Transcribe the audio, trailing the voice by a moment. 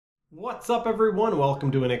What's up everyone?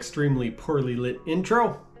 Welcome to an extremely poorly lit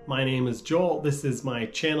intro. My name is Joel. This is my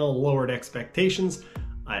channel, Lowered Expectations.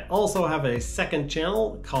 I also have a second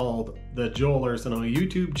channel called the Joel Arsenault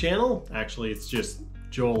YouTube channel. Actually, it's just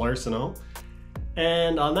Joel Arsenault.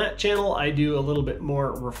 And on that channel, I do a little bit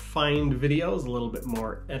more refined videos, a little bit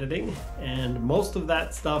more editing, and most of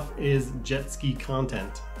that stuff is jet ski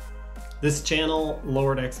content. This channel,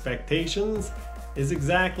 Lowered Expectations, is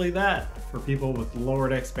exactly that. For people with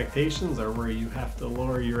lowered expectations, or where you have to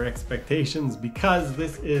lower your expectations, because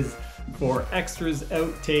this is for extras,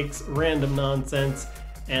 outtakes, random nonsense,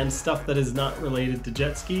 and stuff that is not related to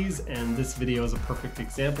jet skis, and this video is a perfect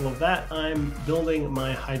example of that. I'm building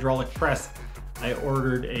my hydraulic press. I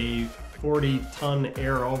ordered a 40-ton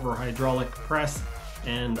air-over hydraulic press,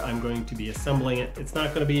 and I'm going to be assembling it. It's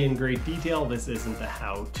not going to be in great detail. This isn't a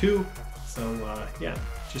how-to, so yeah.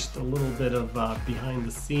 Just a little bit of behind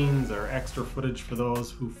the scenes or extra footage for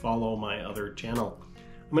those who follow my other channel.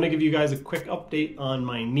 I'm going to give you guys a quick update on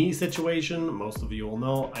my knee situation. Most of you will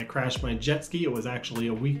know I crashed my jet ski. It was actually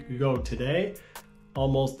a week ago today,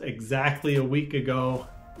 almost exactly a week ago,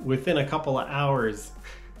 within a couple of hours.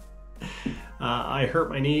 I hurt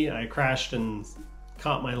my knee. I crashed and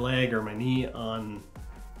caught my leg or my knee on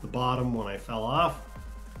the bottom when I fell off.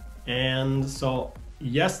 And so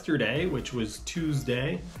yesterday, which was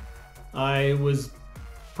Tuesday, I was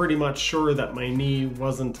pretty much sure that my knee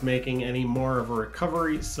wasn't making any more of a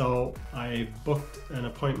recovery, so I booked an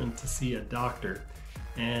appointment to see a doctor.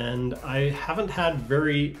 And I haven't had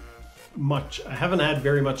very much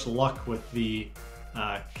luck with the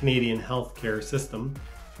Canadian healthcare system.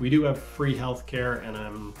 We do have free healthcare, and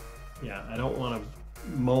I don't want to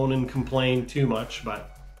moan and complain too much,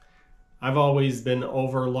 but I've always been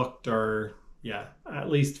overlooked, or at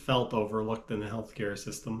least felt overlooked in the healthcare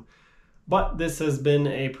system. But this has been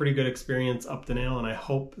a pretty good experience up to now, and I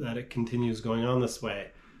hope that it continues going on this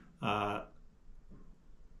way.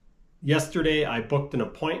 Yesterday, I booked an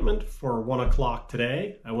appointment for 1 o'clock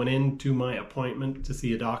today. I went into my appointment to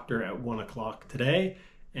see a doctor at 1 o'clock today,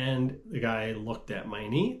 and the guy looked at my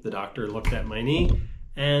knee. The doctor looked at my knee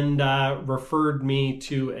and referred me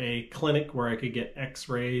to a clinic where I could get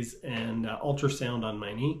x-rays and ultrasound on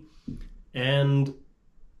my knee. And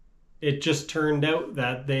it just turned out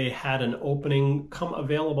that they had an opening come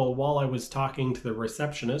available while I was talking to the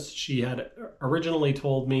receptionist. She had originally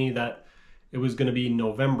told me that it was going to be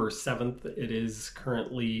November 7th. It is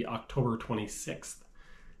currently October 26th.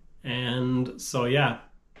 And so, yeah,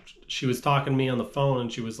 she was talking to me on the phone, and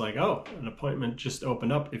she was like, oh, an appointment just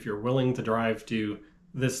opened up. If you're willing to drive to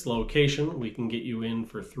this location, we can get you in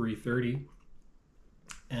for 3:30.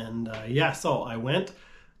 And yeah, so I went.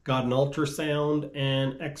 Got an ultrasound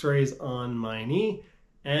and x-rays on my knee,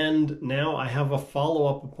 and now I have a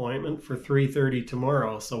follow-up appointment for 3:30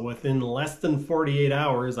 tomorrow. So within less than 48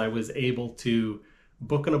 hours, I was able to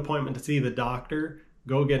book an appointment to see the doctor,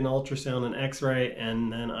 go get an ultrasound and x-ray,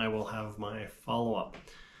 and then I will have my follow-up.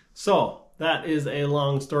 So that is a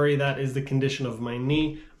long story. That is the condition of my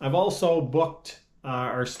knee. I've also booked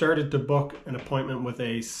or started to book an appointment with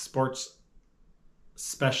a sports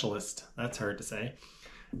specialist. That's hard to say.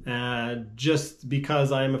 Just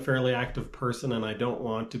because I'm a fairly active person and I don't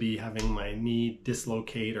want to be having my knee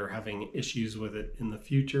dislocate or having issues with it in the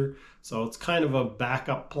future. So it's kind of a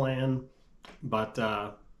backup plan, but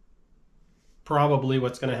probably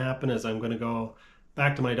what's going to happen is I'm going to go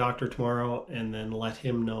back to my doctor tomorrow and then let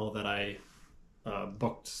him know that I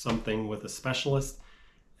booked something with a specialist,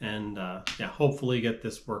 and yeah, hopefully get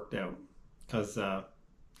this worked out, because I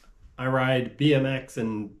ride BMX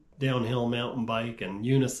and downhill mountain bike and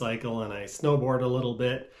unicycle, and I snowboard a little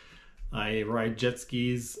bit. I ride jet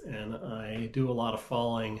skis, and I do a lot of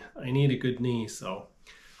falling. I need a good knee, so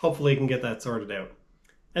hopefully I can get that sorted out.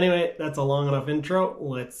 Anyway, that's a long enough intro.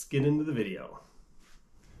 Let's get into the video.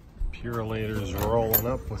 Purolator's rolling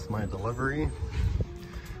up with my delivery.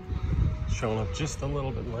 Showing up just a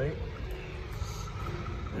little bit late.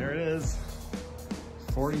 There it is.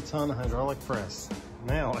 40-ton hydraulic press.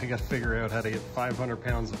 Now I gotta figure out how to get 500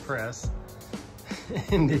 pounds of press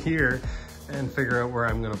into here and figure out where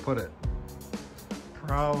I'm gonna put it.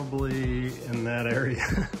 Probably in that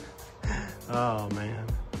area. Oh man.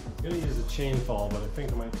 I'm gonna use a chain fall, but I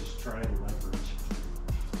think I might just try and leverage.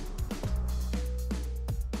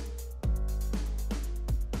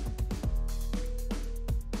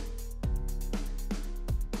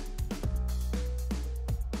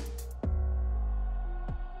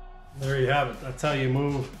 There you have it. That's how you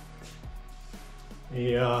move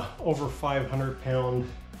a over 500 pound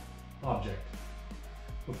object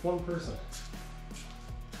with one person.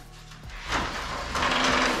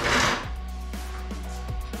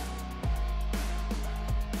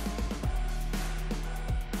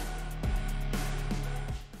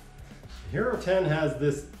 Hero 10 has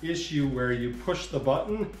this issue where you push the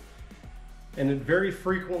button and it very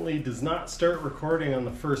frequently does not start recording on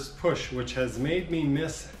the first push, which has made me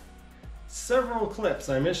miss several clips.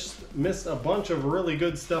 I missed a bunch of really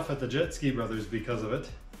good stuff at the Jet Ski Brothers because of it.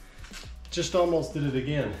 Just almost did it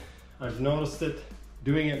again. I've noticed it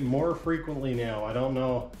doing it more frequently now. I don't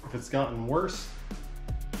know if it's gotten worse.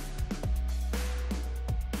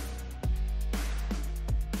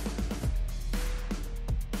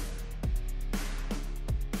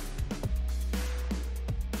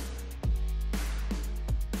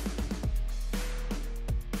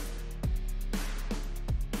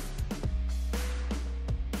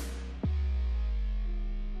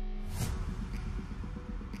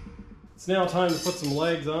 It's now time to put some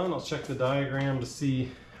legs on. I'll check the diagram to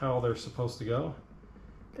see how they're supposed to go.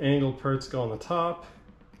 Angled parts go on the top.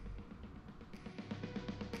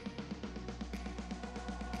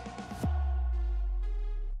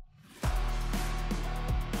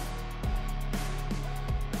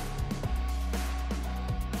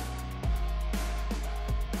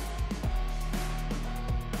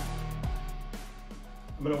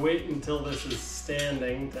 I'm going to wait until this is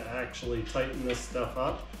standing to actually tighten this stuff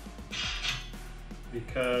up,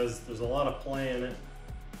 because there's a lot of play in it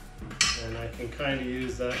and I can kind of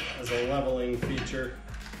use that as a leveling feature.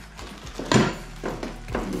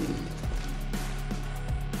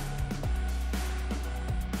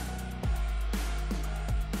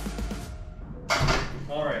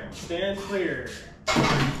 All right, stand clear.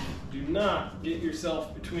 Do not get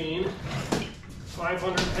yourself between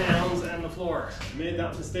 500 pounds and the floor. I made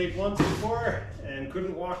that mistake once before and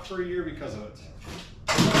couldn't walk for a year because of it.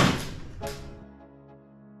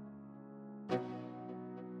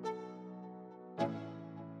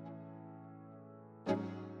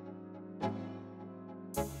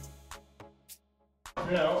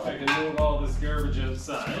 Now I can move all this garbage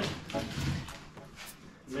outside,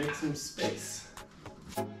 make some space.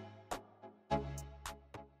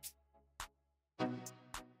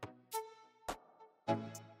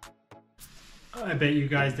 I bet you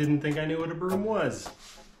guys didn't think I knew what a broom was.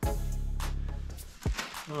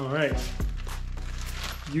 All right,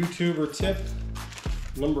 YouTuber tip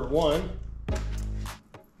number 1,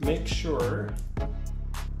 make sure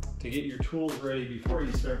to get your tools ready before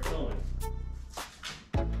you start filming.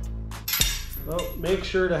 Well, make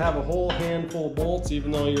sure to have a whole handful of bolts,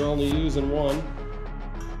 even though you're only using one,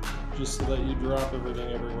 just so that you drop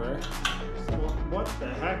everything everywhere. So what the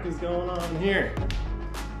heck is going on here?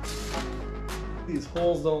 These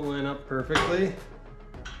holes don't line up perfectly.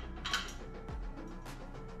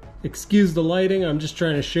 Excuse the lighting, I'm just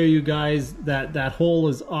trying to show you guys that that hole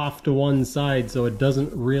is off to one side, so it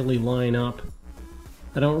doesn't really line up.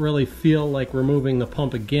 I don't really feel like removing the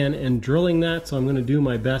pump again and drilling that, so I'm going to do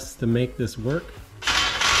my best to make this work.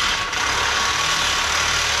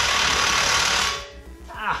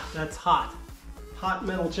 Ah, that's hot. Hot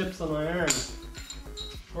metal chips on my arms.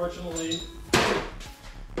 Fortunately,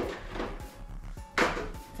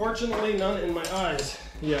 none in my eyes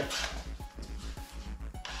yet.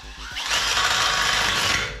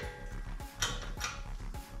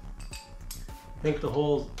 I think the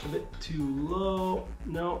hole's a bit too low.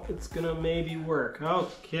 No, it's gonna maybe work.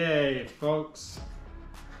 Okay, folks.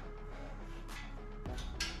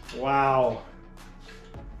 Wow.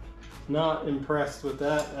 Not impressed with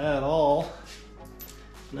that at all.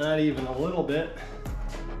 Not even a little bit.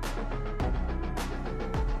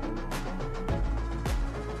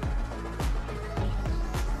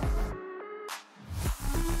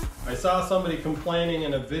 I saw somebody complaining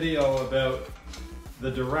in a video about the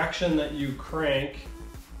direction that you crank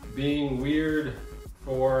being weird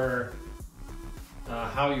for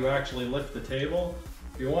how you actually lift the table.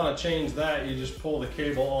 If you want to change that, you just pull the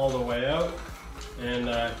cable all the way out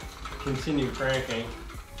and continue cranking,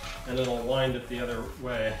 and it'll wind it the other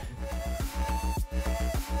way.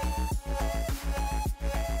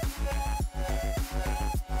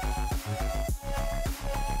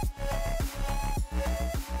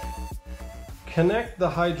 Connect the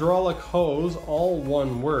hydraulic hose, all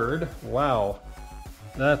one word. Wow,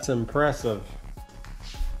 that's impressive.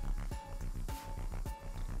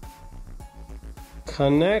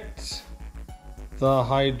 Connect the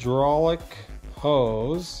hydraulic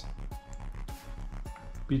hose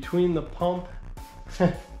between the pump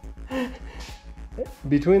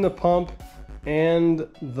and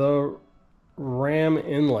the ram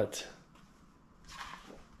inlet.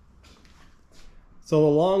 So the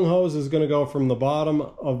long hose is going to go from the bottom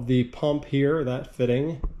of the pump here, that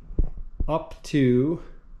fitting, up to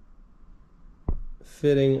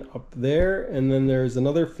fitting up there, and then there's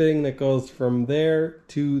another fitting that goes from there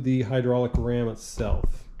to the hydraulic ram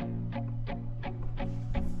itself.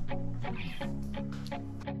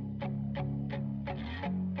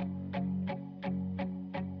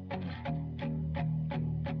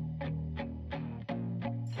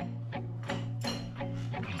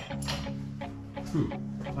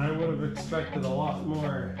 I would have expected a lot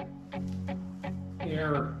more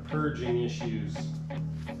air purging issues.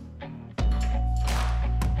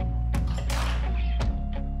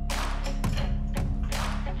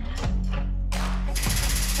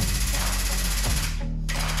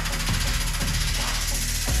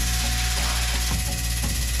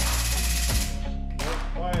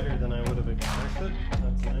 Quieter than I would have expected.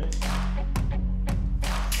 That's nice.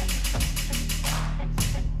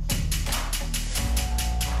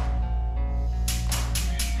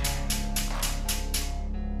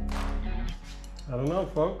 I don't know,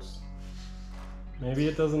 folks. Maybe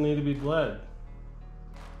it doesn't need to be bled.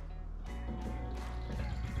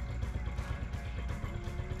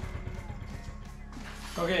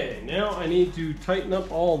 Okay, now I need to tighten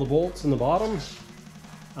up all the bolts in the bottom.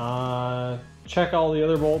 Check all the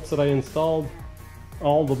other bolts that I installed.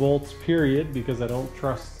 All the bolts, period, because I don't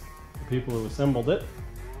trust the people who assembled it.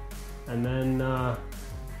 And then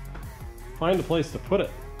find a place to put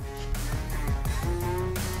it.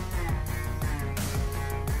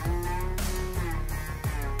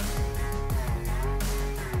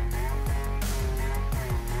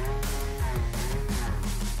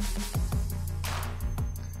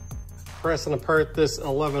 Pressing apart this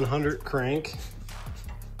 1100 crank.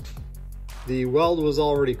 The weld was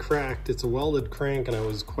already cracked. It's a welded crank and I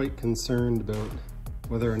was quite concerned about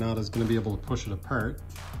whether or not I was going to be able to push it apart.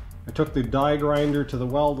 I took the die grinder to the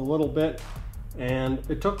weld a little bit and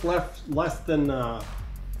it took less than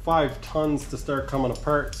 5 tons to start coming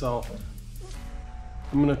apart, so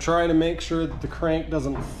I'm going to try to make sure that the crank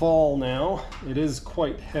doesn't fall now. It is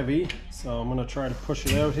quite heavy, so I'm going to try to push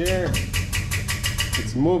it out here.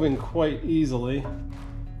 It's moving quite easily.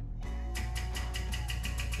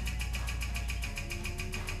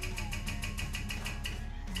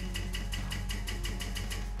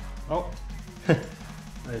 Oh,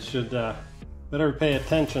 I should better pay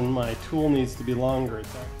attention. My tool needs to be longer at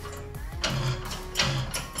that.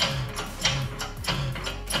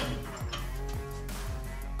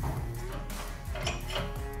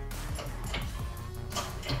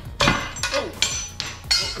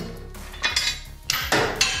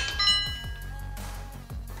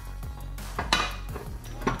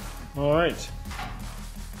 All right,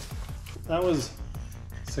 that was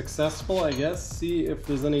successful, I guess. See if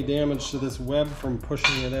there's any damage to this web from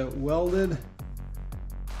pushing it out welded.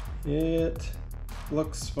 It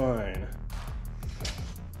looks fine.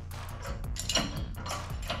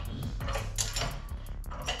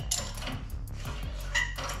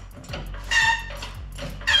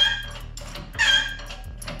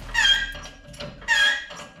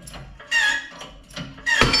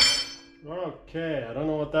 Okay, I don't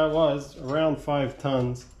know what that was. Around 5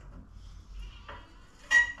 tons.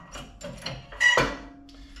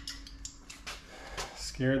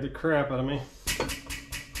 Scared the crap out of me.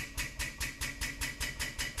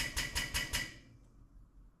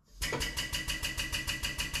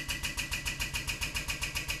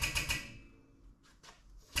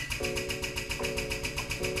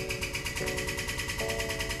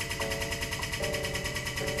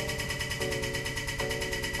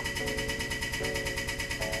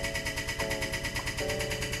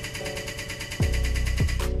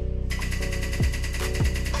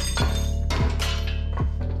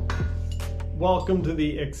 Welcome to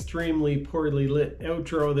the extremely poorly lit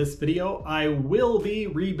outro of this video. I will be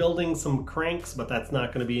rebuilding some cranks, but that's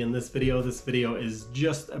not going to be in this video. This video is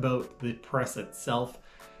just about the press itself.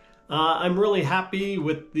 I'm really happy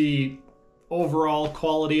with the overall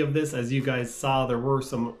quality of this. As you guys saw, there were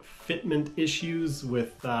some fitment issues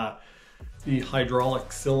with the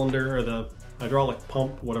hydraulic cylinder or the hydraulic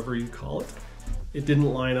pump, whatever you call it. It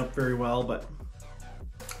didn't line up very well, but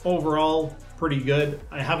overall, pretty good.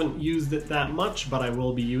 I haven't used it that much, but I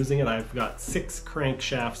will be using it. I've got 6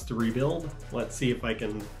 crankshafts to rebuild. Let's see if I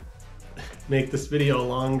can make this video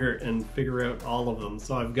longer and figure out all of them.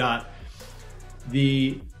 So I've got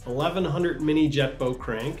the 1100 mini jet bow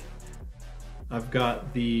crank. I've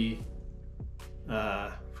got the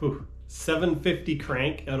 750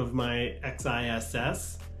 crank out of my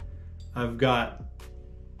XISS. I've got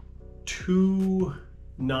 2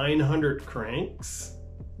 900 cranks.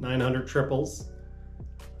 900 triples.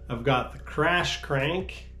 I've got the crash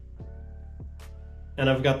crank and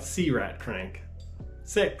I've got the C-Rat crank.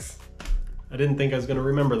 6. I didn't think I was going to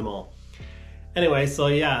remember them all. Anyway, so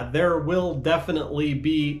yeah, there will definitely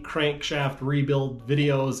be crankshaft rebuild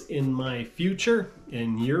videos in my future,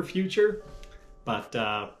 in your future, but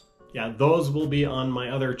yeah, those will be on my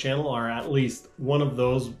other channel, or at least one of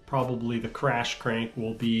those, probably the crash crank,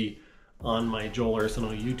 will be on my Joel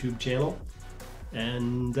Arsenault YouTube channel.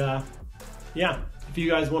 And yeah, If you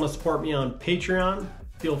guys want to support me on Patreon,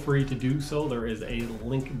 feel free to do so. There is a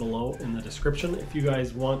link below in the description. If you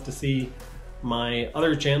guys want to see my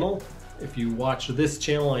other channel, if you watch this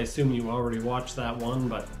channel, I assume you already watched that one,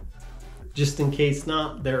 but just in case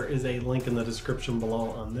not, there is a link in the description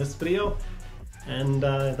below on this video. And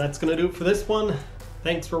that's gonna do it for this one.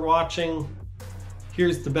 Thanks for watching.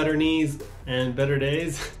 Here's to better knees and better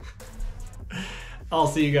days. I'll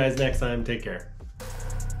see you guys next time. Take care.